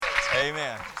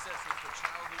Amen.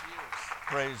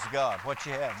 Praise God. What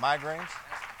you have? Migraines?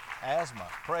 Asthma.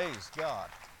 Praise God.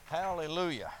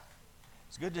 Hallelujah.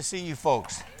 It's good to see you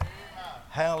folks.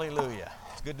 Hallelujah.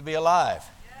 It's good to be alive.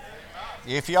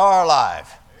 If you are alive,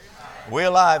 we're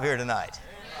alive here tonight.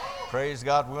 Praise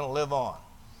God. We're going to live on.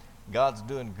 God's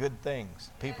doing good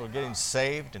things. People are getting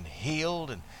saved and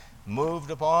healed and moved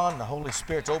upon. The Holy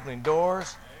Spirit's opening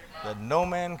doors that no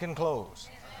man can close.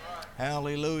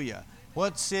 Hallelujah.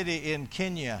 What city in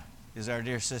Kenya is our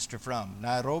dear sister from?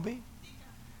 Nairobi?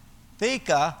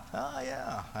 Thika? Oh,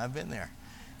 yeah, I've been there.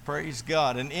 Praise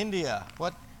God. In India,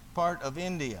 what part of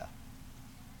India?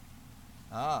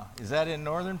 Is that in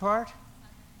northern part?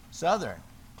 Southern.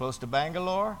 Close to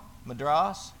Bangalore?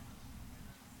 Madras?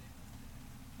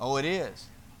 Oh, it is.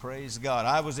 Praise God.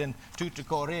 I was in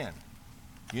Tuticorin.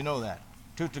 You know that.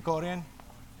 Tuticorin?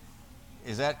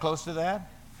 Is that close to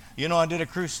that? You know, I did a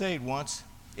crusade once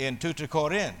in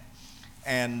Tuticorin.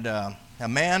 And a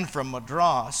man from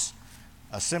Madras,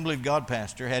 Assembly of God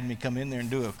pastor, had me come in there and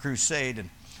do a crusade.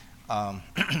 And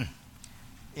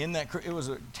it was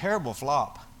a terrible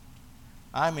flop.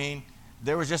 I mean,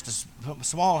 there was just a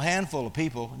small handful of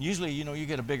people. Usually, you know, you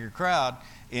get a bigger crowd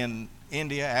in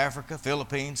India, Africa,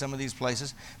 Philippines, some of these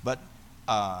places. But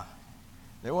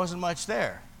there wasn't much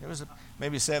there. There was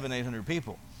maybe 700-800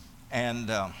 people.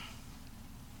 And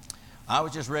I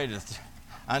was just ready to...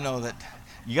 I know that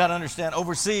you got to understand,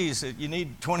 overseas, you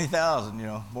need 20,000, you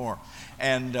know, more.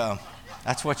 And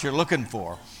that's what you're looking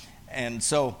for. And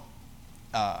so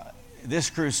this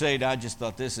crusade, I just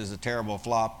thought this is a terrible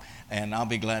flop, and I'll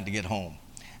be glad to get home.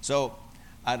 So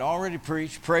I'd already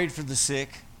preached, prayed for the sick,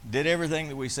 did everything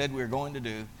that we said we were going to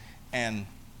do. And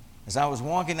as I was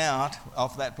walking out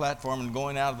off that platform and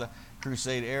going out of the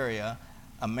crusade area,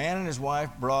 a man and his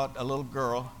wife brought a little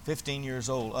girl, 15 years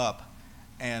old, up,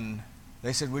 and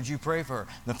they said, would you pray for her?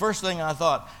 The first thing I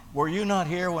thought, were you not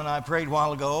here when I prayed a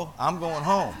while ago? I'm going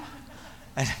home.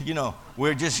 And, you know,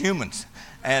 we're just humans.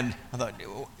 And I thought,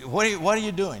 what are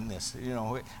you doing this? You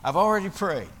know, I've already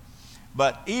prayed.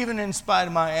 But even in spite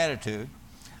of my attitude,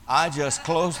 I just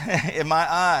closed in my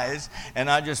eyes and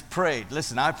I just prayed.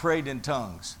 Listen, I prayed in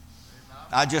tongues.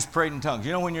 I just prayed in tongues.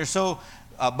 You know, when you're so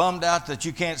bummed out that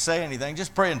you can't say anything,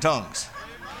 just pray in tongues.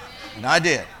 And I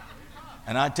did.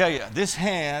 And I tell you, this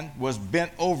hand was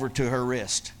bent over to her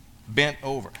wrist, bent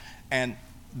over. And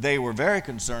they were very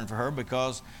concerned for her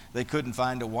because they couldn't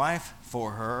find a wife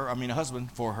for her, a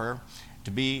husband for her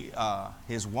to be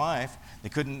his wife. They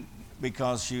couldn't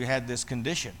because she had this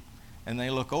condition. And they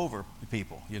look over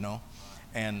people, you know.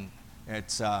 And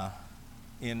it's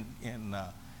in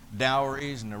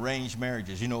dowries and arranged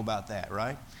marriages. You know about that,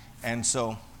 right? And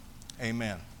so,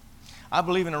 amen. I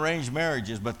believe in arranged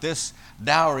marriages, but this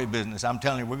dowry business, I'm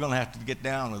telling you, we're going to have to get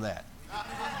down with that.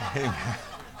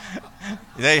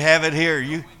 They have it here.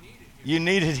 You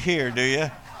need it here, do you?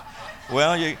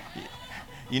 Well,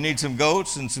 you need some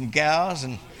goats and some cows,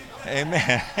 and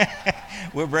amen.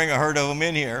 We'll bring a herd of them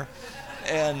in here.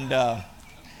 And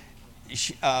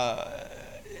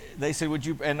they said, would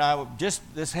you, and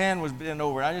this hand was bent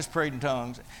over, and I just prayed in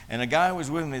tongues, and a guy was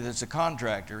with me that's a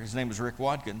contractor, his name was Rick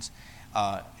Watkins.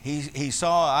 He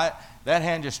saw that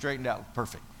hand just straightened out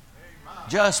perfect.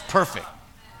 Just perfect.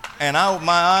 And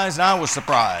my eyes, and I was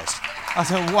surprised. I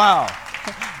said, wow,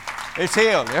 it's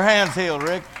healed. Her hand's healed,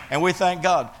 Rick. And we thank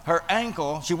God. Her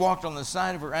ankle, she walked on the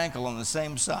side of her ankle on the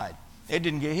same side. It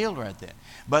didn't get healed right then.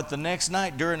 But the next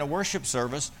night during a worship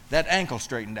service, that ankle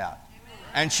straightened out.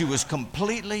 And she was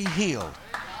completely healed.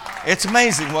 It's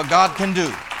amazing what God can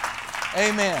do.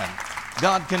 Amen.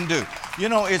 God can do. You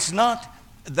know, it's not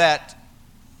that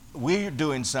we're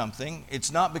doing something.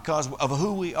 It's not because of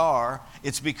who we are.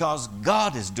 It's because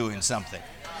God is doing something.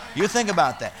 You think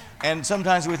about that. And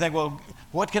sometimes we think, well,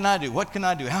 what can I do? What can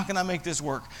I do? How can I make this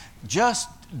work? Just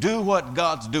do what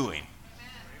God's doing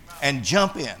and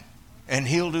jump in, and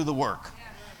He'll do the work.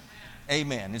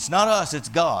 Amen. It's not us, it's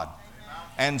God.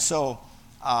 And so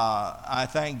I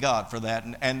thank God for that.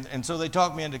 And so they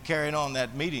talked me into carrying on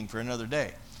that meeting for another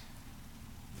day.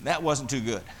 That wasn't too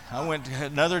good. I went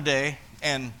another day,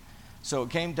 and so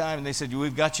it came time, and they said,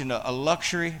 we've got you in a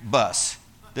luxury bus.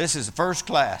 This is first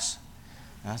class.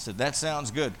 And I said, that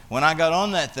sounds good. When I got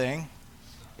on that thing,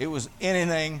 it was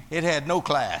anything. It had no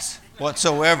class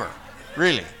whatsoever,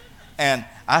 really. And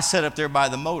I sat up there by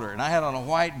the motor, and I had on a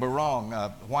white barong, a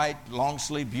white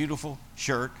long-sleeve, beautiful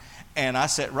shirt, and I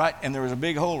sat right, and there was a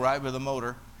big hole right by the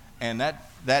motor, and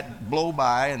that blow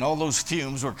by and all those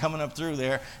fumes were coming up through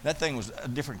there. That thing was a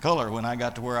different color when I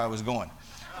got to where I was going.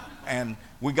 And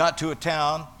we got to a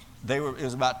town. It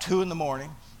was about 2 a.m,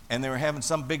 and they were having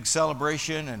some big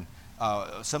celebration, and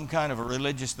some kind of a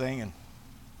religious thing, and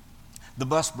the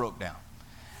bus broke down.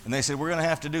 And they said, we're going to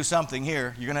have to do something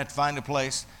here. You're going to have to find a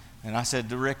place. And I said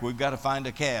to Rick, we've got to find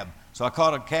a cab. So I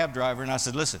called a cab driver, and I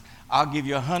said, listen, I'll give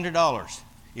you $100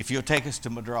 if you'll take us to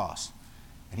Madras.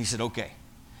 And he said, okay.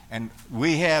 And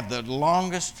we have the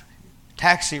longest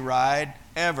taxi ride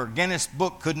ever. Guinness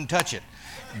Book couldn't touch it.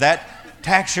 That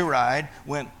taxi ride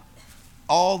went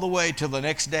all the way till the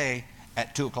next day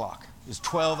at 2 o'clock. It was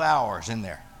 12 hours in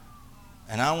there.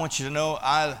 And I want you to know,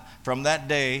 from that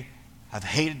day, I've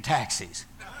hated taxis.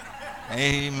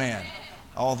 Amen.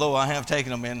 Although I have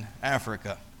taken them in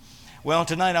Africa. Well,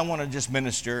 tonight I want to just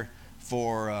minister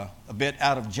for a bit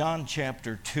out of John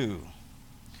chapter 2.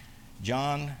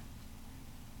 John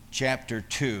chapter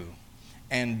 2.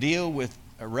 And deal with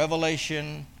a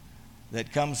revelation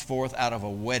that comes forth out of a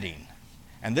wedding.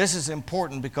 And this is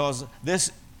important because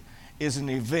this is an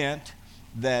event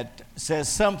that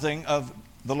says something of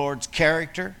the Lord's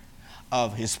character,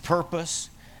 of His purpose,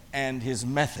 and His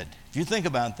method. If you think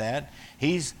about that,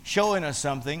 He's showing us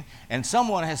something, and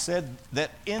someone has said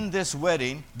that in this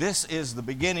wedding, this is the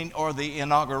beginning or the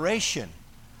inauguration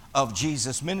of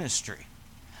Jesus' ministry.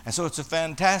 And so it's a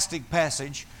fantastic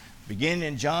passage, beginning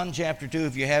in John chapter 2.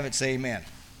 If you have it, say amen.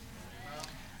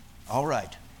 All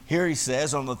right. Here he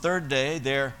says, on the third day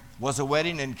there was a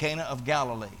wedding in Cana of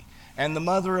Galilee, and the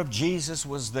mother of Jesus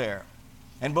was there.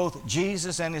 And both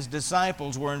Jesus and His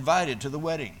disciples were invited to the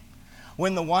wedding.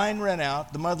 When the wine ran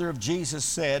out, the mother of Jesus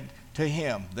said to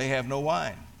Him, they have no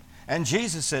wine. And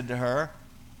Jesus said to her,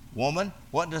 woman,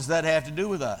 what does that have to do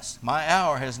with us? My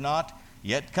hour has not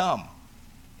yet come.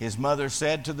 His mother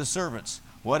said to the servants,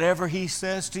 whatever He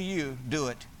says to you, do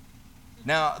it.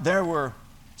 Now there were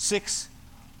 6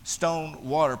 stone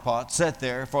water pots set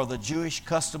there for the Jewish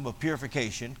custom of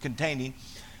purification, containing,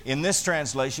 in this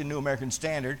translation, New American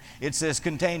Standard, it says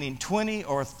containing 20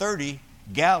 or 30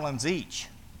 gallons each.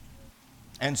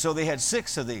 And so they had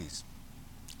 6 of these.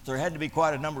 There had to be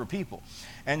quite a number of people.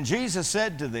 And Jesus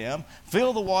said to them,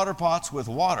 fill the water pots with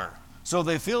water. So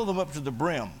they filled them up to the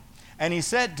brim. And He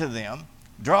said to them,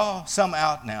 draw some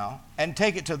out now and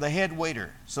take it to the head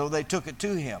waiter. So they took it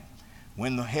to Him.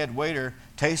 When the head waiter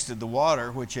tasted the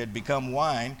water, which had become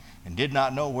wine, and did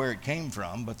not know where it came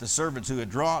from, but the servants who had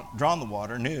drawn the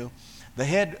water knew, the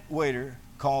head waiter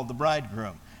called the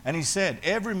bridegroom. And he said,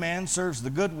 every man serves the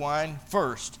good wine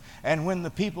first, and when the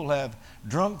people have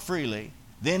drunk freely,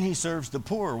 then he serves the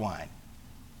poor wine.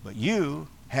 But you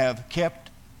have kept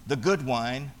the good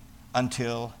wine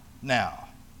until now.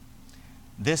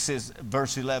 This is,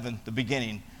 verse 11, the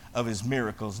beginning of His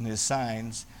miracles and His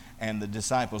signs, and the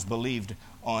disciples believed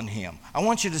on Him. I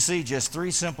want you to see just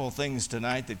 3 simple things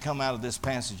tonight that come out of this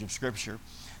passage of Scripture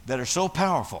that are so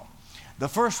powerful. The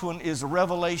first one is a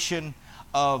revelation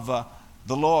of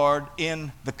the Lord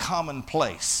in the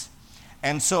commonplace.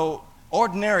 And so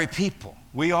ordinary people,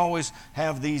 we always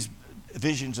have these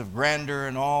visions of grandeur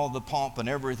and all the pomp and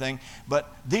everything,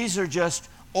 but these are just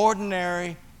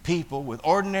ordinary people with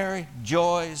ordinary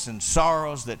joys and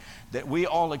sorrows that we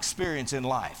all experience in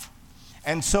life.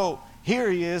 And so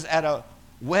here he is at a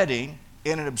wedding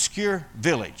in an obscure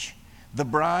village. The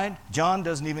bride, John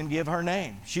doesn't even give her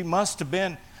name. She must have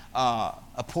been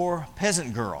a poor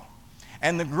peasant girl.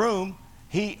 And the groom,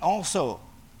 he also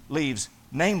leaves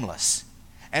nameless.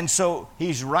 And so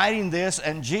he's writing this,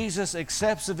 and Jesus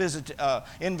accepts the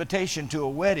invitation to a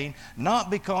wedding, not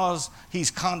because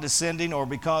He's condescending or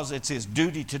because it's His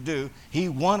duty to do. He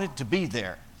wanted to be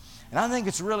there. And I think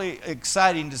it's really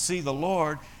exciting to see the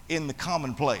Lord in the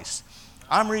commonplace.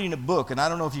 I'm reading a book, and I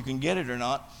don't know if you can get it or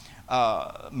not,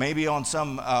 maybe on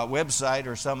some website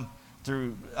or some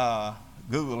through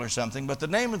Google or something, but the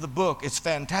name of the book is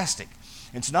fantastic.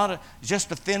 It's not just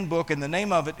a thin book, and the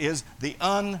name of it is The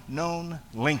Unknown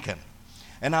Lincoln.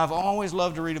 And I've always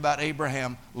loved to read about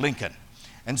Abraham Lincoln.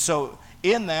 And so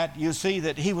in that, you see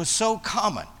that he was so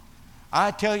common.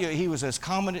 I tell you, he was as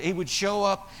common. He would show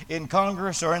up in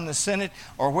Congress or in the Senate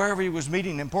or wherever he was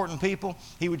meeting important people.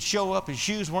 He would show up. His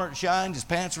shoes weren't shined. His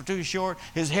pants were too short.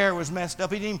 His hair was messed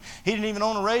up. He didn't even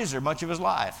own a razor much of his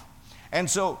life. And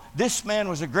so this man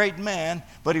was a great man,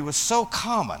 but he was so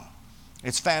common.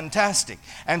 It's fantastic.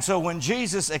 And so when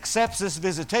Jesus accepts this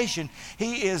visitation,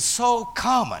 He is so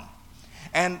common.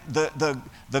 And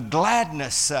the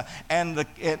gladness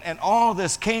and all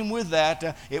this came with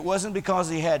that. It wasn't because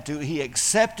He had to. He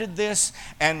accepted this,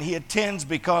 and He attends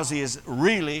because He is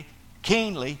really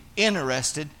keenly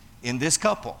interested in this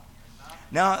couple.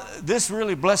 Now, this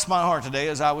really blessed my heart today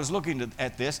as I was looking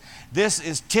at this. This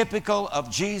is typical of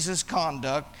Jesus'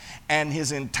 conduct and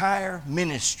His entire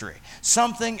ministry.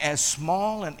 Something as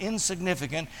small and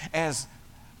insignificant as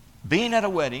being at a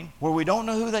wedding where we don't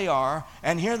know who they are,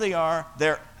 and here they are,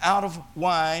 they're out of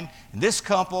wine, and this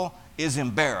couple is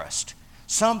embarrassed.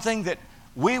 Something that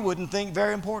we wouldn't think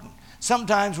very important.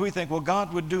 Sometimes we think, well,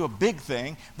 God would do a big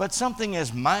thing, but something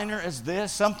as minor as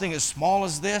this, something as small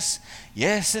as this,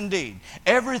 yes, indeed.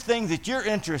 Everything that you're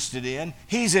interested in,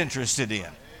 He's interested in.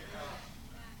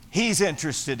 He's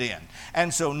interested in.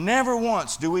 And so never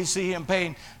once do we see Him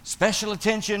paying special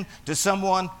attention to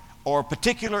someone or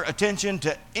particular attention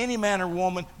to any man or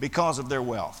woman because of their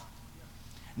wealth.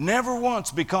 Never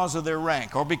once because of their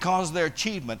rank or because of their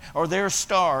achievement or their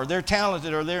star or their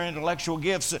talented or their intellectual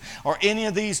gifts or any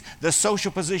of these, the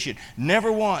social position.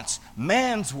 Never once.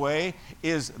 Man's way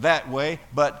is that way,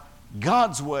 but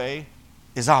God's way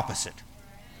is opposite.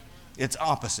 It's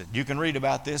opposite. You can read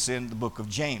about this in the book of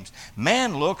James.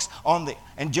 Man looks on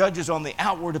and judges on the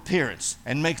outward appearance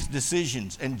and makes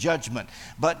decisions and judgment.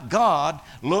 But God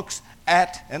looks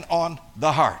at and on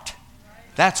the heart.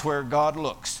 That's where God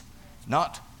looks,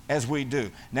 not as we do.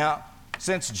 Now,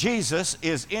 since Jesus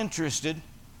is interested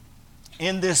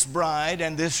in this bride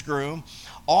and this groom,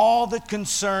 all that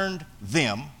concerned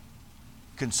them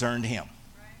concerned Him.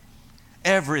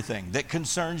 Everything that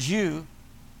concerns you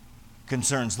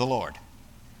concerns the Lord.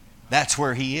 That's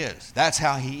where He is. That's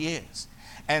how He is.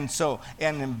 And so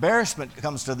an embarrassment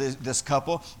comes to this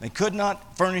couple. They could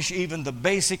not furnish even the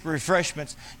basic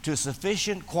refreshments to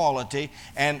sufficient quality,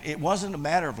 and it wasn't a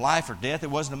matter of life or death. It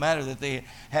wasn't a matter that they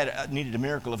had needed a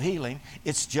miracle of healing.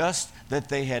 It's just that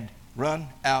they had run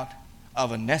out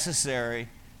of a necessary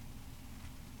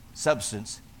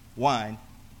substance, wine,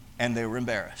 and they were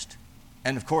embarrassed.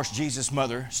 And of course, Jesus'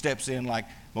 mother steps in like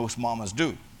most mamas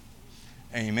do.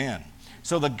 Amen.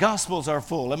 So the Gospels are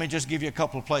full. Let me just give you a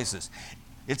couple of places.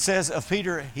 It says of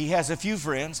Peter, he has a few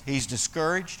friends. He's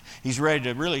discouraged. He's ready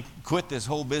to really quit this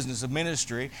whole business of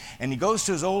ministry. And he goes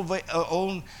to his old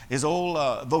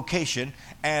vocation,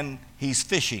 and he's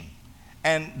fishing.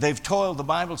 And they've toiled, the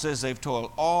Bible says they've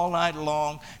toiled all night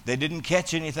long. They didn't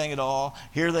catch anything at all.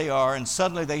 Here they are, and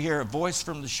suddenly they hear a voice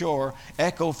from the shore,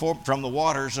 echo from the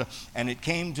waters, and it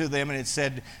came to them, and it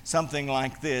said something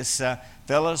like this,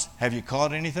 fellas, have you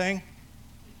caught anything?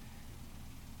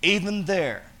 Even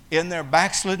there, in their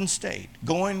backslidden state,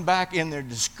 going back in their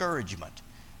discouragement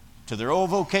to their old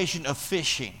vocation of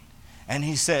fishing, and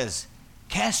he says,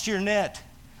 cast your net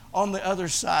on the other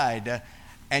side,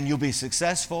 and you'll be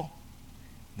successful.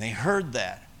 They heard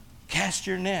that. Cast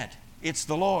your net. It's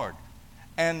the Lord.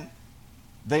 And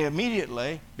they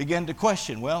immediately began to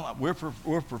question, well,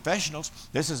 we're professionals.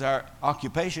 This is our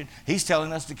occupation. He's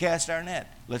telling us to cast our net.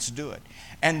 Let's do it.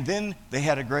 And then they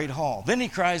had a great haul. Then he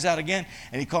cries out again,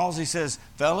 and he says,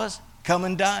 fellas, come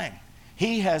and dine.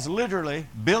 He has literally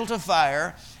built a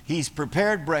fire. He's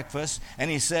prepared breakfast,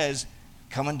 and he says,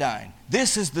 come and dine.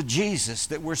 This is the Jesus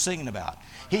that we're singing about.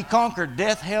 He conquered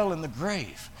death, hell, and the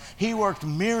grave. He worked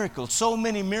miracles, so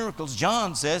many miracles.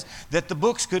 John says that the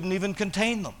books couldn't even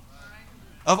contain them.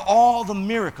 Of all the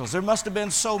miracles, there must have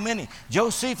been so many.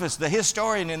 Josephus, the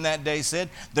historian in that day, said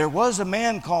there was a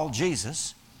man called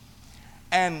Jesus,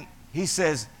 and he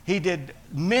says he did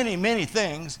many, many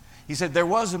things. He said there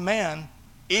was a man,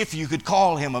 if you could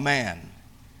call him a man.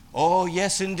 Oh,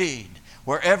 yes, indeed.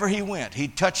 Wherever he went, he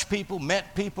touched people,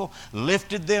 met people,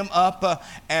 lifted them up,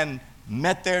 and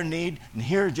met their need. And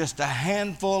here are just a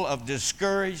handful of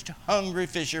discouraged, hungry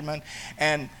fishermen,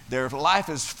 and their life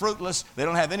is fruitless. They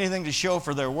don't have anything to show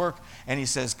for their work. And he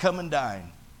says, come and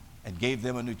dine, and gave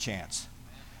them a new chance.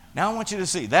 Now I want you to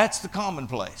see, that's the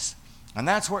commonplace. And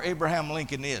that's where Abraham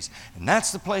Lincoln is. And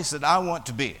that's the place that I want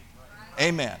to be.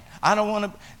 Amen. I don't want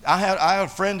to, I had a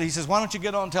friend, he says, why don't you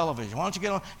get on television? Why don't you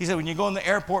get on? He said, when you go in the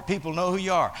airport, people know who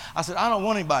you are. I said, I don't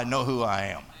want anybody to know who I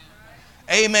am.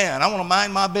 Amen. I want to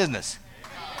mind my business.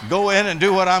 Go in and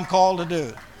do what I'm called to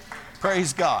do.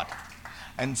 Praise God.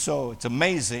 And so it's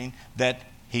amazing that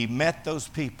he met those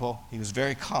people. He was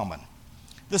very common.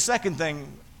 The second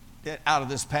thing out of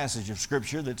this passage of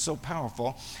Scripture that's so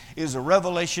powerful is a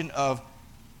revelation of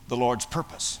the Lord's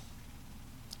purpose.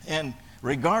 And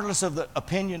regardless of the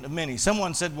opinion of many,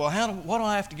 someone said, well, what do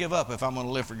I have to give up if I'm going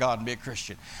to live for God and be a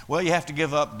Christian? Well, you have to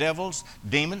give up devils,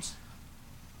 demons.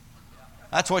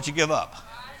 That's what you give up.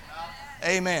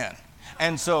 Amen.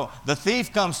 And so the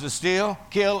thief comes to steal,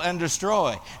 kill, and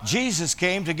destroy. Jesus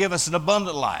came to give us an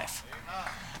abundant life.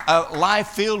 A life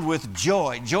filled with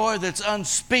joy. Joy that's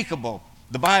unspeakable.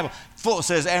 The Bible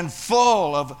says, and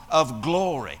full of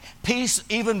glory. Peace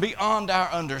even beyond our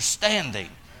understanding.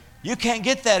 You can't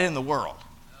get that in the world.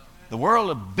 The world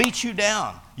will beat you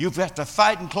down. You have to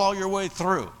fight and claw your way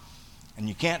through. And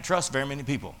you can't trust very many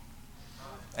people.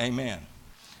 Amen.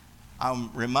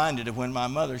 I'm reminded of when my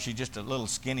mother, she's just a little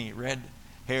skinny,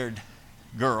 red-haired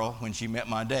girl when she met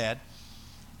my dad.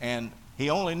 And he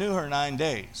only knew her 9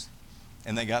 days,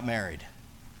 and they got married.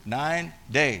 9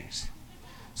 days.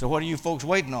 So what are you folks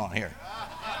waiting on here?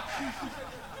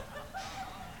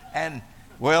 And,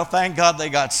 well, thank God they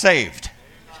got saved.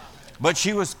 But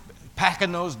she was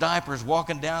packing those diapers,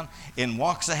 walking down in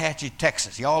Waxahachie,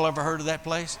 Texas. Y'all ever heard of that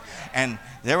place? And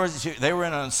they were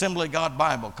in an Assembly of God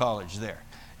Bible college there.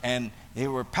 And they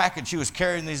were packing, she was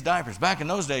carrying these diapers. Back in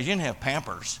those days, you didn't have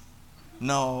Pampers.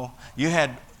 No, you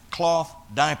had cloth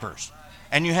diapers.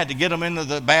 And you had to get them into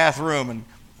the bathroom and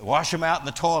wash them out in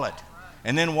the toilet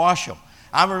and then wash them.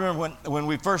 I remember when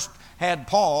we first had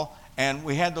Paul and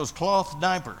we had those cloth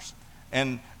diapers.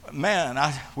 And man,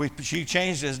 she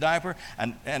changed his diaper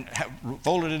and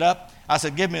folded it up. I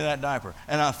said, give me that diaper.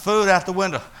 And I threw it out the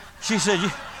window. She said,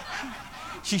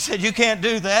 you can't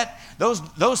do that.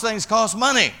 Those things cost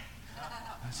money.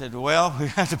 I said, well, we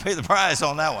have to pay the price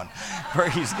on that one.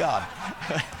 Praise God.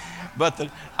 But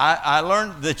I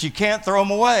learned that you can't throw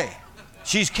them away.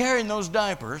 She's carrying those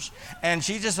diapers, and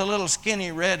she's just a little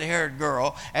skinny red-haired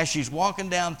girl as she's walking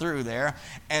down through there,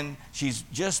 and she's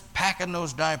just packing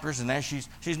those diapers, and as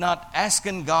she's not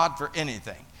asking God for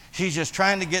anything. She's just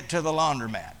trying to get to the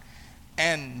laundromat.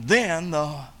 And then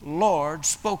the Lord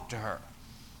spoke to her,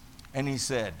 and he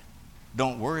said,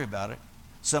 don't worry about it.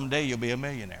 Someday you'll be a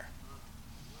millionaire.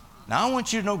 Now I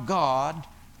want you to know God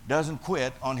doesn't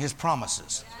quit on his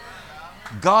promises.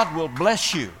 God will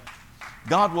bless you.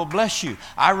 God will bless you.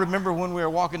 I remember when we were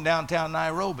walking downtown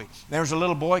Nairobi, there was a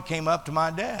little boy came up to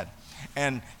my dad,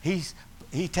 and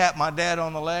he tapped my dad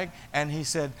on the leg, and he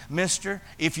said, mister,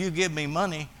 if you give me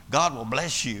money, God will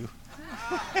bless you.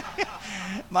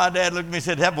 My dad looked at me and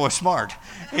said, that boy's smart.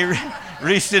 He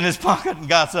reached in his pocket and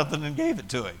got something and gave it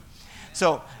to him.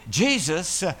 So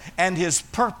Jesus and his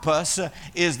purpose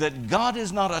is that God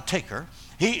is not a taker.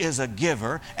 He is a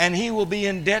giver, and he will be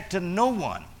in debt to no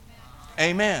one.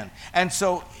 Amen. And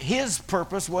so his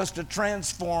purpose was to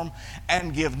transform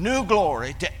and give new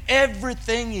glory to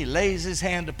everything he lays his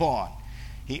hand upon.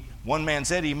 One man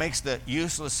said he makes the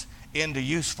useless into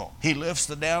useful. He lifts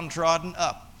the downtrodden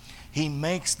up. He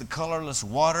makes the colorless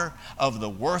water of the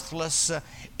worthless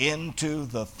into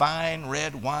the fine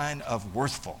red wine of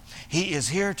worthful. He is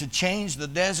here to change the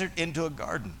desert into a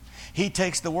garden. He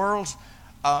takes the world's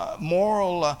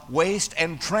moral waste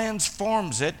and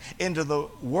transforms it into the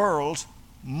world's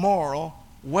moral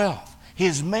wealth.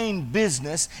 His main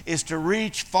business is to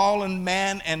reach fallen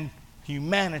man and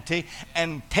humanity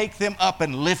and take them up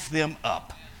and lift them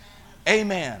up.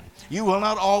 Amen. You will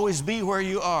not always be where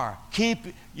you are. Keep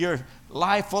your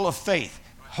life full of faith.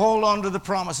 Hold on to the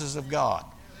promises of God.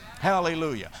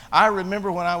 Hallelujah. I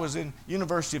remember when I was in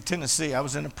University of Tennessee, I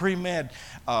was in a pre-med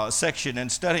section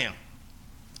and studying.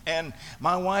 And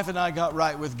my wife and I got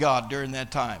right with God during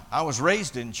that time. I was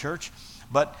raised in church,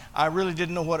 but I really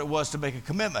didn't know what it was to make a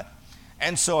commitment.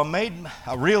 And so I made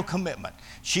a real commitment.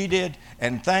 She did,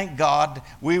 and thank God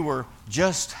we were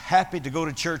just happy to go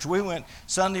to church. We went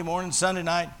Sunday morning, Sunday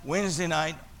night, Wednesday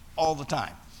night, all the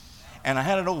time. And I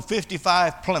had an old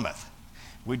 55 Plymouth.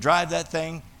 We'd drive that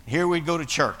thing. Here we'd go to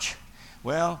church.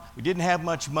 Well, we didn't have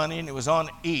much money, and it was on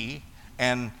E.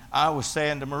 And I was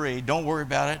saying to Marie, don't worry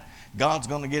about it. God's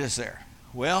going to get us there.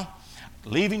 Well,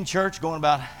 leaving church, going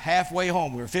about halfway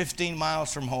home. We were 15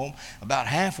 miles from home. About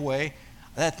halfway,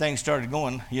 that thing started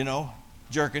going,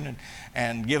 jerking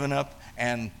and giving up,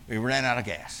 and we ran out of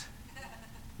gas.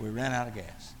 We ran out of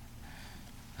gas.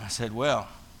 I said, well,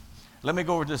 let me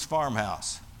go over to this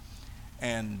farmhouse.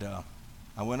 And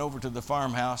I went over to the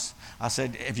farmhouse. I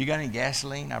said, have you got any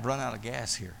gasoline? I've run out of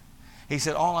gas here. He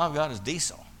said, all I've got is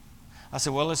diesel. I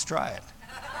said, well, let's try it.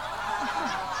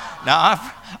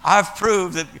 Now, I've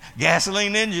proved that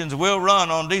gasoline engines will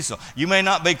run on diesel. You may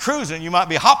not be cruising. You might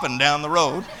be hopping down the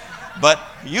road. But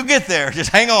you get there. Just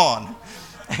hang on.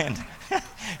 And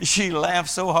she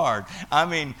laughed so hard. I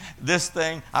mean, this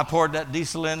thing, I poured that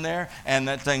diesel in there, and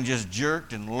that thing just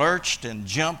jerked and lurched and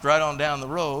jumped right on down the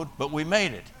road. But we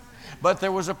made it. But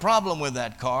there was a problem with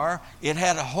that car. It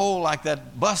had a hole like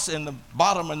that bus in the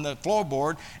bottom in the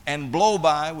floorboard, and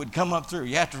blow-by would come up through.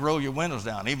 You have to roll your windows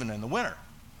down, even in the winter.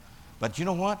 But you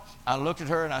know what? I looked at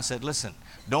her and I said, listen,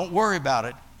 don't worry about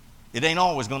it. It ain't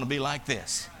always going to be like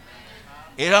this.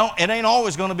 It ain't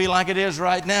always going to be like it is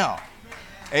right now.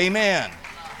 Amen.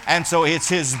 And so it's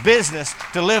his business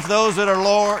to lift those that are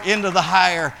lower into the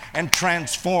higher and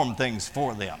transform things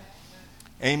for them.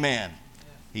 Amen.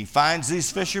 He finds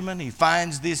these fishermen. He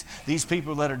finds these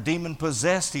people that are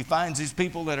demon-possessed. He finds these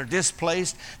people that are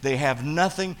displaced. They have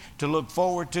nothing to look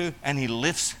forward to, and he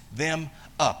lifts them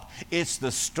up. It's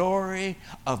the story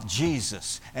of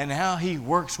Jesus and how he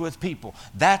works with people.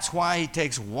 That's why he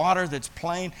takes water that's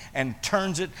plain and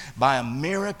turns it by a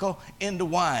miracle into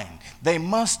wine. They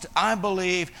must, I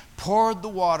believe, poured the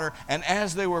water, and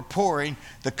as they were pouring,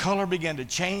 the color began to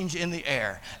change in the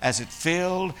air as it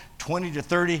filled 20 to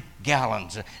 30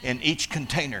 gallons in each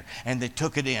container, and they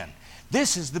took it in.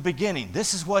 This is the beginning.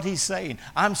 This is what he's saying.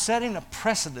 I'm setting a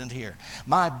precedent here.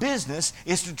 My business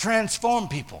is to transform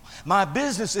people. My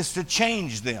business is to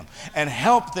change them and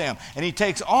help them. And he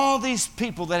takes all these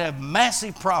people that have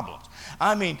massive problems.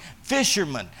 I mean,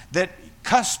 fishermen that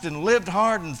cussed and lived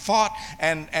hard and fought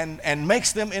and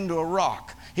makes them into a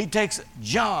rock. He takes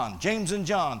James and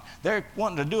John. They're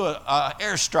wanting to do an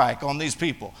airstrike on these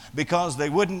people because they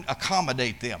wouldn't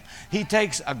accommodate them. He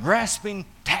takes a grasping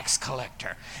tax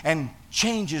collector and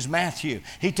changes Matthew.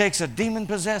 He takes a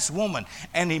demon-possessed woman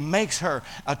and he makes her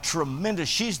a tremendous,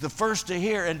 she's the first to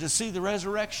hear and to see the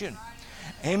resurrection.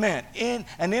 Amen. In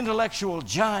an intellectual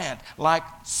giant like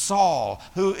Saul,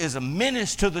 who is a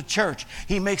menace to the church,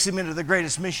 he makes him into the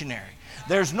greatest missionary.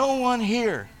 There's no one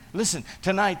here, listen,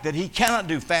 tonight that he cannot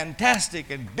do fantastic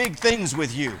and big things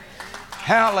with you.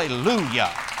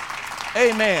 Hallelujah.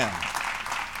 Amen.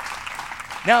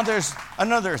 Now there's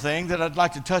another thing that I'd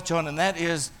like to touch on, and that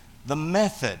is the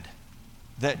method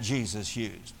that Jesus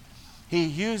used. He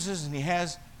uses and he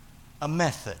has a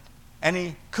method. And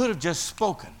he could have just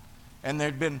spoken, and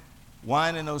there'd been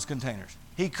wine in those containers.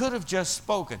 He could have just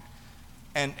spoken,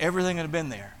 and everything would have been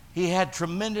there. He had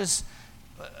tremendous,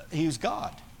 he was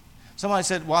God. Somebody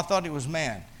said, well, I thought he was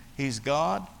man. He's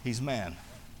God, he's man.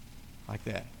 Like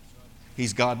that.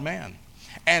 He's God-man.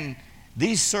 And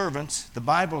these servants, the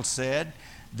Bible said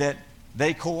that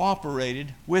they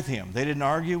cooperated with him. They didn't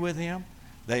argue with him.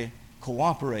 They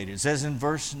cooperated. It says in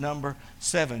verse number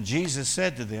 7, Jesus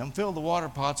said to them, fill the water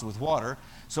pots with water.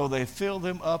 So they filled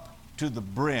them up to the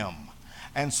brim.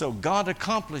 And so God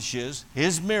accomplishes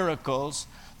his miracles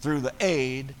through the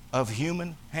aid of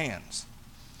human hands.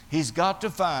 He's got to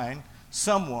find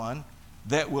someone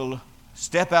that will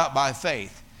step out by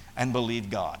faith and believe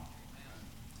God.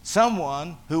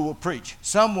 Someone who will preach.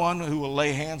 Someone who will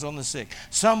lay hands on the sick.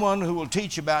 Someone who will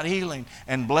teach about healing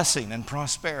and blessing and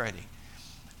prosperity.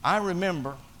 I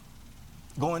remember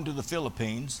going to the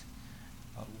Philippines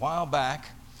a while back,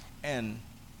 and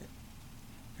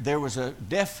there was a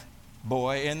deaf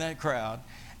boy in that crowd,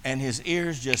 and his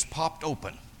ears just popped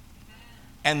open.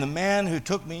 And the man who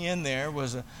took me in there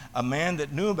was a man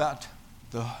that knew about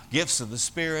the gifts of the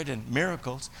Spirit and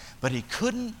miracles, but he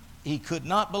could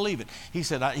not believe it. He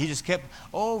said, he just kept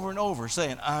over and over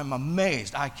saying, I'm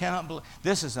amazed. I cannot believe.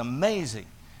 This is amazing.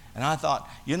 And I thought,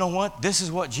 you know what? This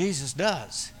is what Jesus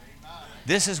does.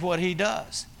 This is what he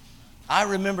does. I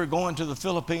remember going to the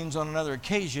Philippines on another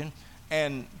occasion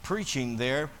and preaching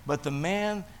there, but the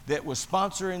man that was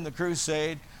sponsoring the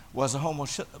crusade was a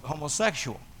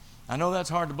homosexual. I know that's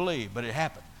hard to believe, but it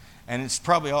happened. And it's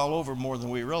probably all over more than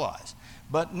we realize.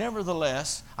 But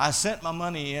nevertheless, I sent my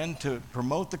money in to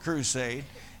promote the crusade.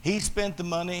 He spent the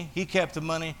money. He kept the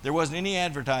money. There wasn't any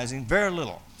advertising, very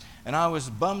little. And I was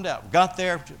bummed out. Got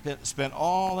there, spent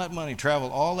all that money,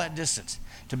 traveled all that distance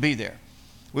to be there.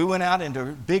 We went out into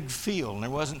a big field, and there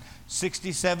wasn't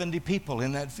 60, 70 people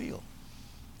in that field.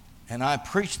 And I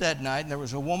preached that night, and there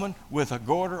was a woman with a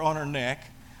goiter on her neck.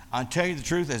 I'll tell you the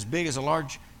truth, as big as a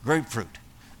large grapefruit.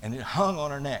 And it hung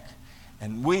on her neck.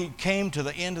 And we came to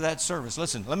the end of that service.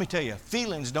 Listen, let me tell you,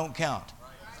 feelings don't count.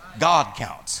 God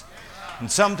counts. And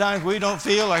sometimes we don't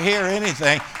feel or hear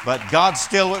anything, but God's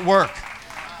still at work.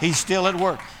 He's still at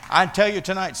work. I tell you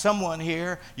tonight, someone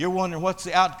here, you're wondering what's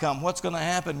the outcome, what's going to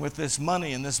happen with this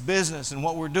money and this business and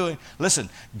what we're doing. Listen,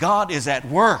 God is at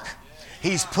work.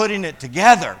 He's putting it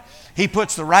together. He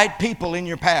puts the right people in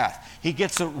your path. He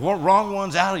gets the wrong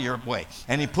ones out of your way,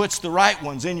 and he puts the right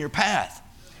ones in your path.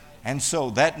 And so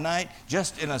that night,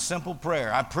 just in a simple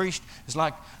prayer, I preached. It's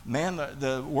like, man,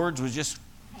 the words would just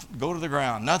go to the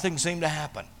ground. Nothing seemed to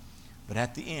happen. But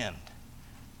at the end,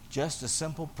 just a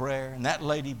simple prayer, and that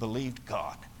lady believed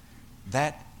God.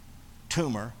 That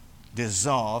tumor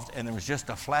dissolved, and there was just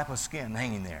a flap of skin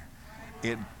hanging there.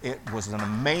 It was an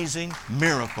amazing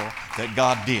miracle that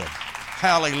God did.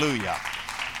 Hallelujah.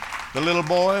 The little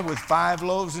boy with 5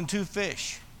 loaves and 2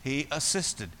 fish, he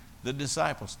assisted the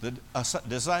disciples. The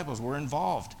disciples were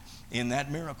involved in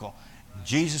that miracle.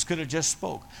 Jesus could have just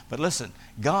spoke. But listen,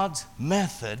 God's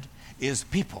method is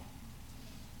people.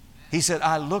 He said,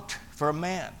 I looked for a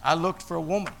man. I looked for a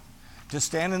woman to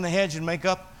stand in the hedge and make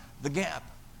up the gap.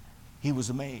 He was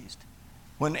amazed.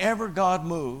 Whenever God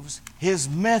moves, his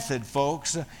method,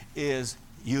 folks, is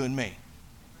you and me.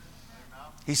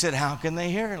 He said, how can they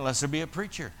hear unless there be a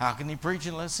preacher? How can he preach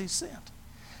unless he's sent?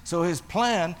 So his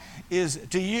plan is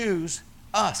to use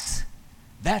us.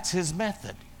 That's his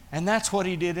method. And that's what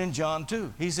he did in John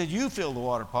 2. He said, you fill the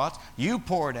water pots, you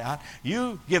pour it out,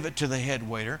 you give it to the head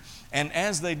waiter. And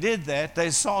as they did that, they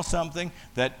saw something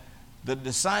that the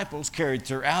disciples carried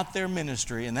throughout their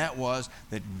ministry, and that was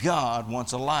that God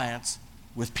wants alliance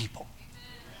with people.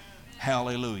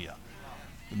 Hallelujah.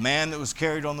 The man that was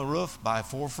carried on the roof by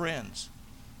 4 friends,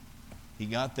 he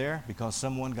got there because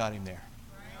someone got him there.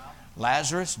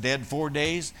 Lazarus, dead 4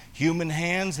 days. Human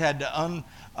hands had to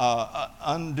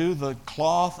undo the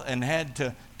cloth and had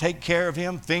to take care of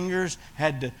him. Fingers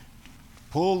had to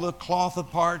pull the cloth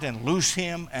apart and loose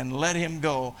him and let him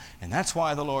go. And that's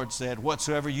why the Lord said,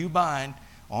 whatsoever you bind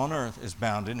on earth is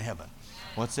bound in heaven.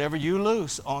 Whatsoever you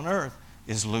loose on earth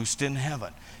is loosed in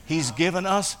heaven. He's given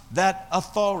us that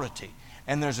authority.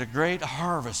 And there's a great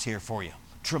harvest here for you.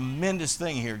 Tremendous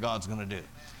thing here God's going to do.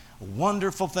 A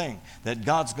wonderful thing that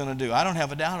God's going to do. I don't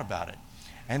have a doubt about it.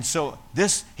 And so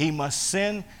he must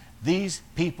send these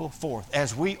people forth.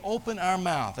 As we open our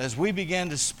mouth, as we begin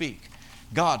to speak,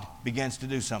 God begins to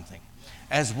do something.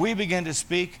 As we begin to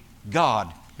speak,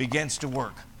 God begins to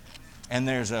work. And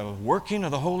there's a working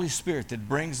of the Holy Spirit that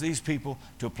brings these people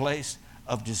to a place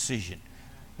of decision.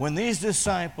 When these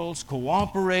disciples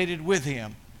cooperated with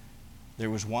him,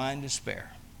 there was wine to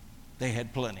spare. They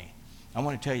had plenty. I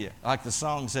want to tell you, like the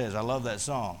song says, I love that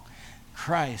song,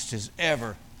 Christ is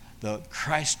ever the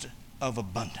Christ of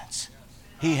abundance.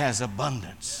 He has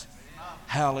abundance.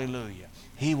 Hallelujah.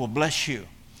 He will bless you.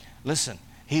 Listen,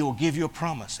 he will give you a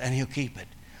promise and he'll keep it.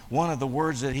 One of the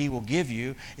words that he will give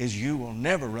you is you will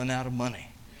never run out of money.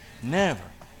 Never.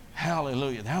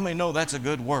 Hallelujah. How many know that's a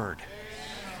good word?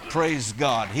 Praise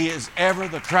God. He is ever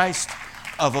the Christ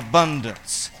of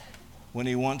abundance. When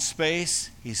he wants space,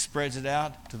 he spreads it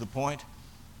out to the point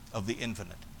of the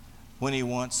infinite. When he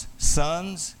wants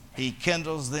suns, he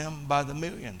kindles them by the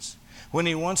millions. When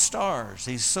he wants stars,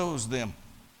 he sows them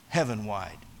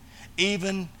heaven-wide.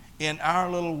 Even in our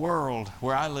little world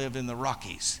where I live in the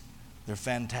Rockies, they're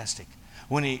fantastic.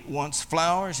 When he wants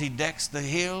flowers, he decks the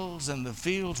hills and the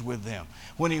fields with them.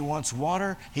 When he wants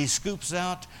water, he scoops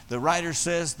out, the writer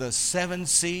says, the 7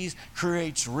 seas,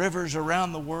 creates rivers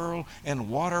around the world and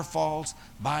waterfalls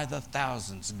by the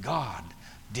thousands. God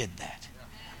did that.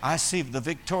 I see the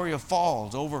Victoria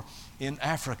Falls over in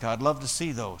Africa. I'd love to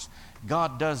see those.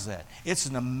 God does that. It's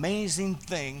an amazing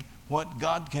thing what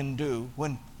God can do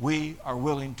when we are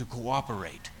willing to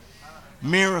cooperate.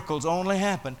 Miracles only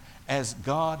happen as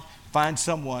God finds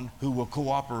someone who will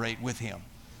cooperate with him.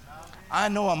 I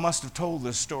know I must have told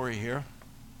this story here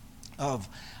of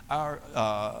our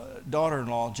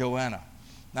daughter-in-law, Joanna.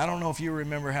 I don't know if you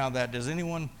remember how that, does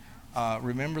anyone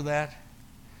remember that?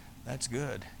 That's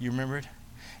good. You remember it?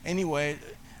 Anyway,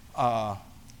 our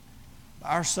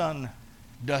son,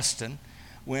 Dustin,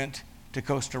 went to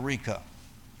Costa Rica.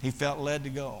 He felt led to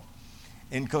go.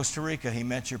 In Costa Rica, he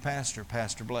met your pastor,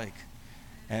 Pastor Blake,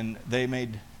 and they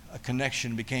made a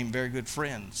connection, became very good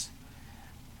friends.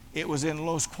 It was in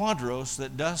Los Cuadros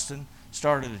that Dustin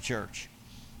started a church.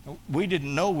 We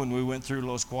didn't know when we went through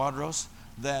Los Cuadros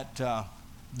that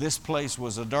this place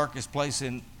was the darkest place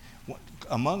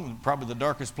among probably the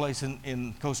darkest place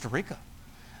in Costa Rica.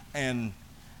 And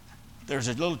there's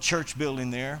a little church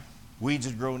building there. Weeds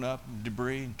had grown up,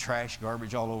 debris, trash,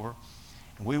 garbage all over.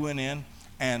 And we went in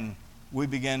and we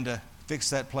began to fix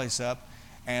that place up.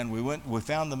 And we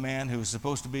found the man who was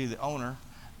supposed to be the owner,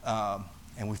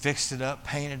 and we fixed it up,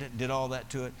 painted it, did all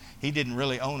that to it. He didn't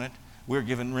really own it. We were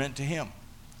giving rent to him.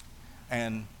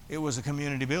 And it was a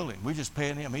community building. We just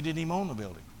paid him. He didn't even own the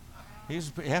building.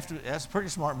 That's a pretty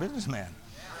smart businessman.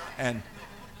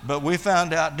 But we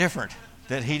found out different,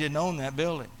 that he didn't own that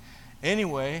building.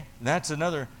 Anyway, that's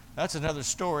another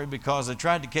story, because they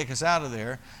tried to kick us out of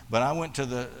there. But I went to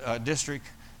the district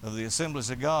of the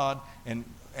Assemblies of God, and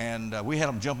we had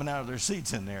them jumping out of their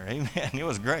seats in there. Amen. It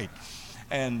was great.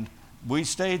 And we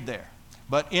stayed there.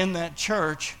 But in that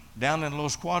church, down in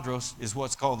Los Cuadros, is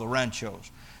what's called the ranchos.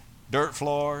 Dirt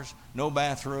floors, no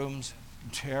bathrooms,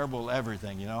 terrible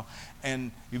everything,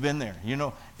 And you've been there.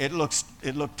 It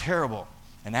looked terrible.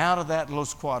 And out of that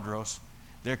Los Cuadros,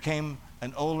 there came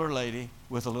an older lady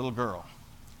with a little girl.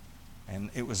 And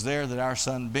it was there that our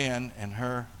son Ben and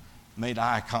her made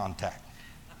eye contact.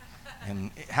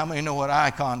 And how many know what eye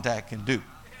contact can do?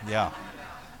 Yeah.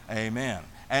 Amen.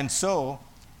 And so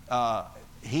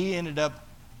he ended up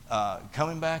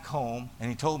coming back home, and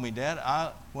he told me, Dad,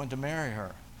 I want to marry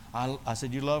her. I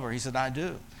said, you love her? He said, I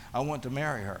do. I want to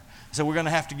marry her. I said, we're going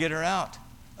to have to get her out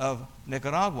of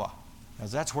Nicaragua.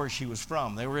 because that's where she was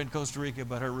from. They were in Costa Rica,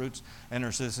 but her roots and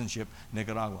her citizenship,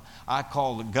 Nicaragua. I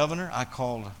called the governor. I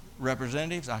called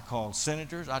representatives. I called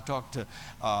senators. I talked to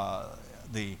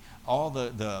all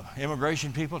the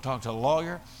immigration people, talked to a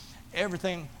lawyer.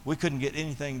 Everything. We couldn't get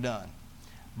anything done.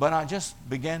 But I just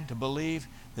began to believe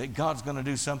that God's going to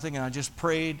do something, and I just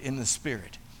prayed in the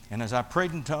Spirit. And as I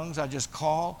prayed in tongues, I just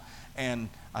called, and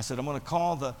I said, I'm going to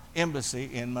call the embassy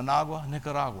in Managua,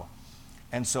 Nicaragua.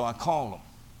 And so I called them.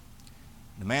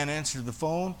 The man answered the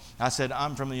phone. I said,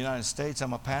 I'm from the United States.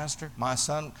 I'm a pastor. My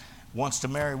son wants to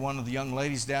marry one of the young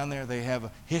ladies down there. They have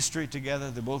a history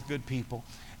together. They're both good people.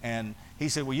 And he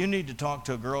said, well, you need to talk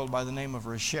to a girl by the name of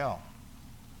Rochelle.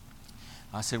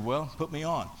 I said, well, put me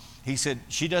on. He said,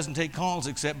 she doesn't take calls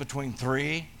except between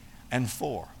 3 and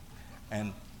 4.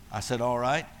 And I said, all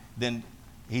right. Then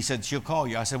he said, she'll call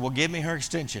you. I said, well, give me her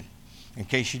extension in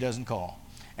case she doesn't call.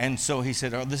 And so he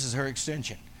said, oh, this is her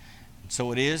extension.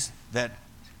 So it is that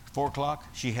 4 o'clock,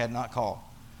 she had not called.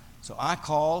 So I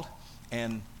called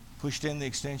and pushed in the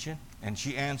extension, and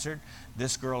she answered.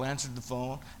 This girl answered the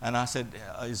phone, and I said,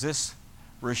 is this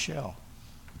Rochelle?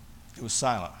 It was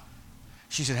silent.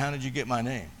 She said, how did you get my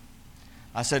name?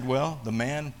 I said, well, the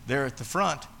man there at the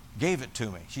front gave it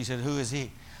to me. She said, who is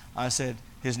he? I said,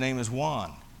 his name is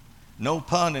Juan. No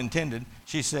pun intended.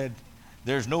 She said,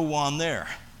 there's no Juan there.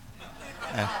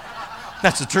 And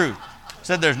that's the truth.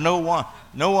 Said there's no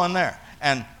one there.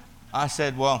 And I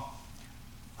said, well,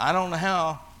 I don't know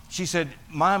how. She said,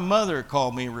 my mother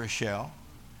called me Rochelle,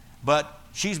 but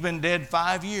she's been dead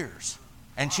 5 years.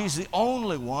 And she's the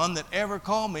only one that ever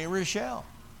called me Rochelle.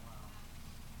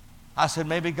 I said,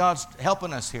 maybe God's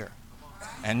helping us here.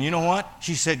 And you know what?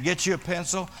 She said, get you a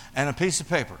pencil and a piece of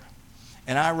paper.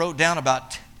 And I wrote down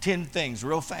about 10 things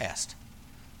real fast.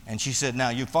 And she said, now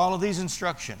you follow these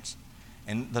instructions.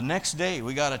 And the next day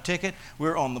we got a ticket. We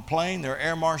were on the plane. There were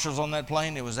air marshals on that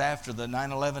plane. It was after the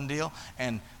 9/11 deal.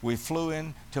 And we flew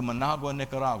in to Managua,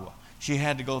 Nicaragua. She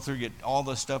had to go through, get all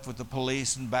the stuff with the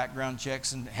police and background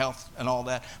checks and health and all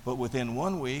that. But within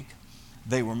 1 week,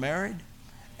 they were married.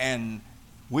 And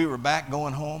we were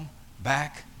going home,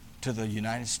 back to the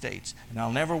United States. And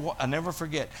I'll never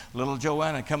forget little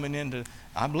Joanna coming into,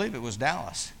 I believe it was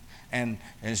Dallas. And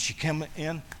as she came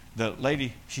in, the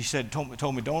lady, she said,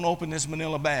 told me, don't open this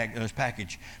manila bag, this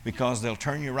package, because they'll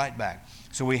turn you right back.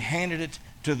 So we handed it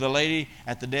to the lady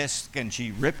at the desk, and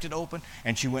she ripped it open,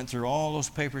 and she went through all those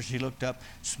papers. She looked up,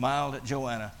 smiled at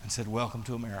Joanna, and said, welcome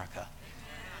to America.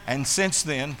 And since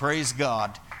then, praise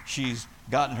God, she's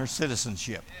gotten her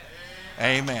citizenship.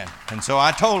 Amen. And so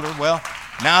I told her, well,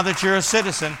 now that you're a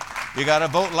citizen, you got to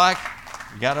vote like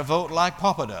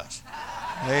Papa does.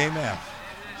 Amen.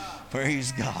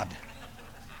 Praise God.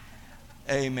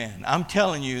 Amen. I'm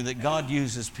telling you that God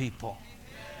uses people.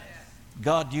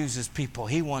 God uses people.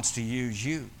 He wants to use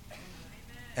you.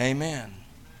 Amen.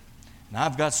 Now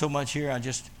I've got so much here.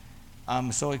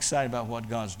 I'm so excited about what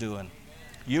God's doing.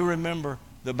 You remember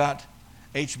about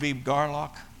H.B.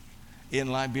 Garlock in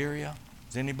Liberia?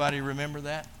 Does anybody remember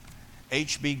that?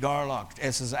 H.B. Garlock,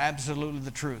 this is absolutely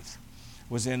the truth,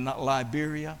 was in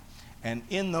Liberia. And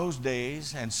in those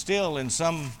days, and still in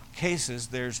some cases,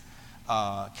 there's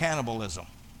cannibalism.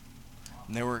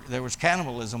 And there was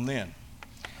cannibalism then.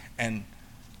 And,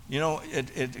 you know,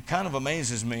 it kind of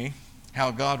amazes me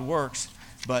how God works.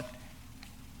 But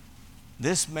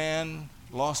this man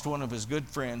lost one of his good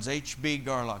friends, H.B.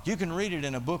 Garlock. You can read it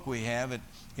in a book we have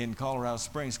in Colorado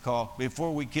Springs called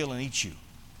Before We Kill and Eat You.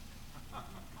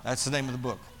 That's the name of the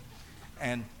book.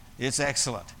 And it's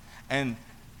excellent. And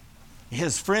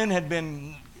his friend had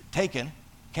been taken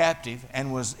captive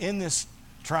and was in this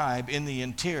tribe in the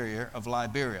interior of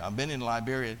Liberia. I've been in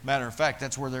Liberia. Matter of fact,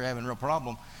 that's where they're having a real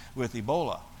problem with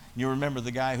Ebola. You remember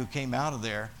the guy who came out of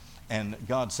there and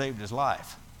God saved his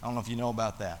life. I don't know if you know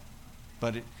about that.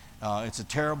 But it's a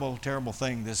terrible, terrible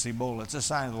thing, this Ebola. It's a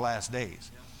sign of the last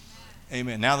days.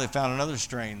 Amen. Now they found another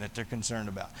strain that they're concerned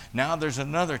about. Now there's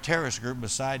another terrorist group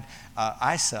beside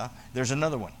ISA. There's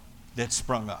another one that's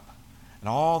sprung up. And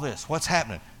all this, what's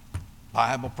happening?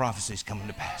 Bible prophecies coming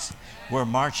to pass. We're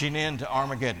marching into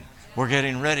Armageddon. We're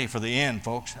getting ready for the end,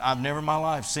 folks. I've never in my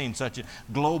life seen such a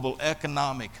global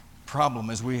economic problem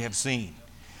as we have seen.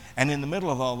 And in the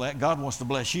middle of all that, God wants to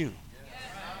bless you.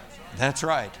 That's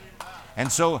right.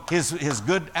 And so his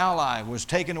good ally was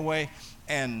taken away,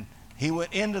 and he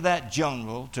went into that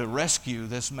jungle to rescue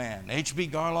this man. H.B.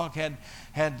 Garlock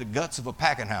had the guts of a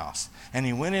packing house. And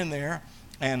he went in there,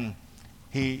 and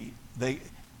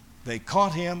they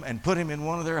caught him and put him in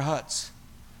one of their huts.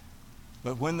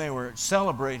 But when they were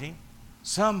celebrating,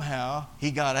 somehow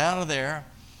he got out of there,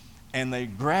 and they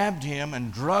grabbed him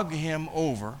and drug him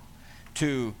over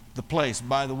to the place.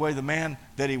 By the way, the man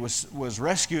that he was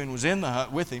rescuing was in the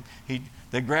hut with him.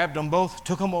 They grabbed them both,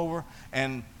 took them over,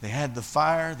 and they had the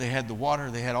fire, they had the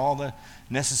water, they had all the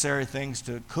necessary things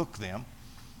to cook them.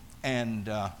 And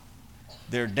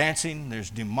they're dancing, there's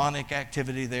demonic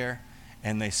activity there.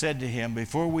 And they said to him,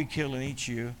 before we kill and eat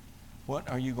you, what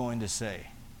are you going to say?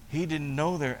 He didn't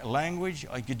know their language.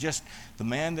 The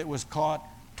man that was caught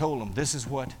told him, this is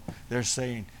what they're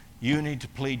saying. You need to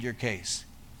plead your case.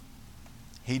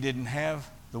 He didn't have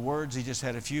the words. He just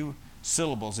had a few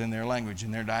syllables in their language,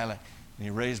 in their dialect. And he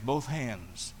raised both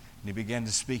hands and he began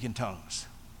to speak in tongues.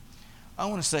 I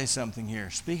want to say something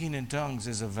here. Speaking in tongues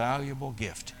is a valuable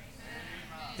gift.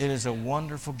 It is a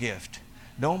wonderful gift.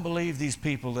 Don't believe these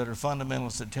people that are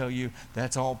fundamentalists that tell you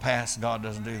that's all past, God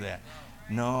doesn't do that.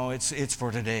 No, it's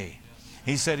for today.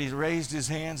 He said he raised his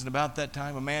hands, and about that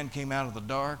time a man came out of the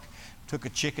dark, took a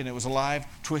chicken that was alive,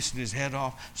 twisted his head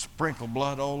off, sprinkled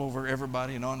blood all over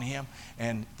everybody and on him.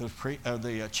 And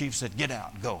the chief said, get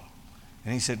out, go.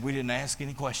 And he said, we didn't ask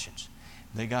any questions.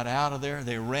 They got out of there.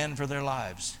 They ran for their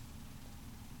lives.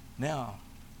 Now,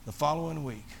 the following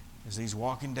week, as he's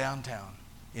walking downtown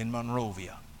in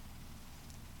Monrovia,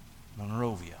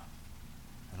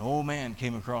 an old man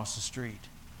came across the street.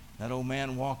 That old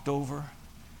man walked over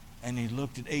and he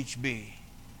looked at HB.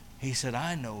 He said,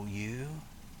 I know you.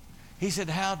 He said,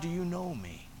 how do you know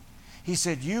me? He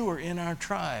said, you were in our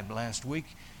tribe last week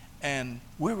and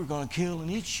we were going to kill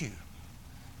and eat you.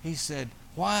 He said,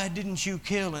 why didn't you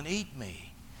kill and eat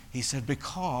me? He said,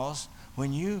 because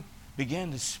when you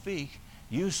began to speak,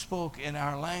 you spoke in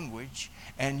our language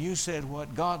and you said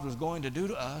what God was going to do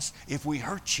to us if we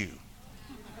hurt you.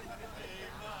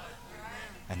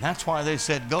 And that's why they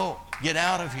said, go, get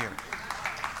out of here.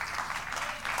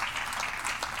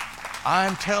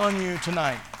 I'm telling you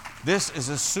tonight, this is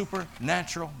a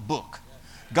supernatural book.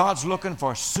 God's looking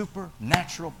for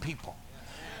supernatural people.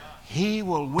 He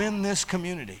will win this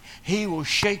community. He will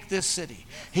shake this city.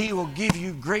 He will give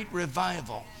you great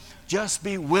revival. Just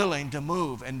be willing to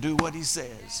move and do what he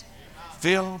says.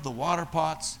 Fill the water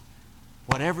pots.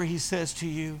 Whatever he says to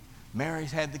you,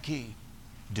 Mary's had the key.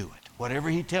 Do it. Whatever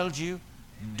he tells you,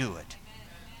 do it.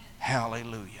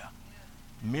 Hallelujah.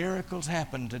 Miracles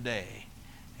happen today.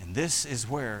 And this is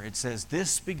where it says,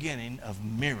 this beginning of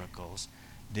miracles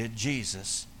did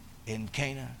Jesus in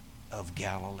Cana of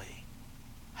Galilee.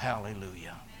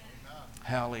 Hallelujah.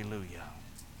 Hallelujah.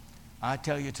 I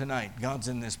tell you tonight, God's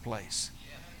in this place.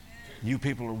 You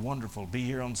people are wonderful. Be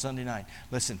here on Sunday night.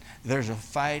 Listen, there's a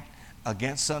fight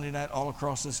against Sunday night all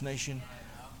across this nation.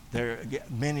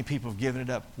 Many people have given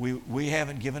it up. We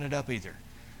haven't given it up either.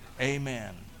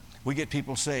 Amen. We get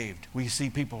people saved. We see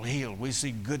people healed. We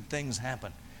see good things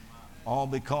happen. All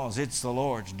because it's the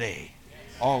Lord's day.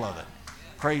 All of it.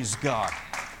 Praise God.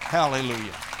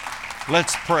 Hallelujah.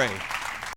 Let's pray.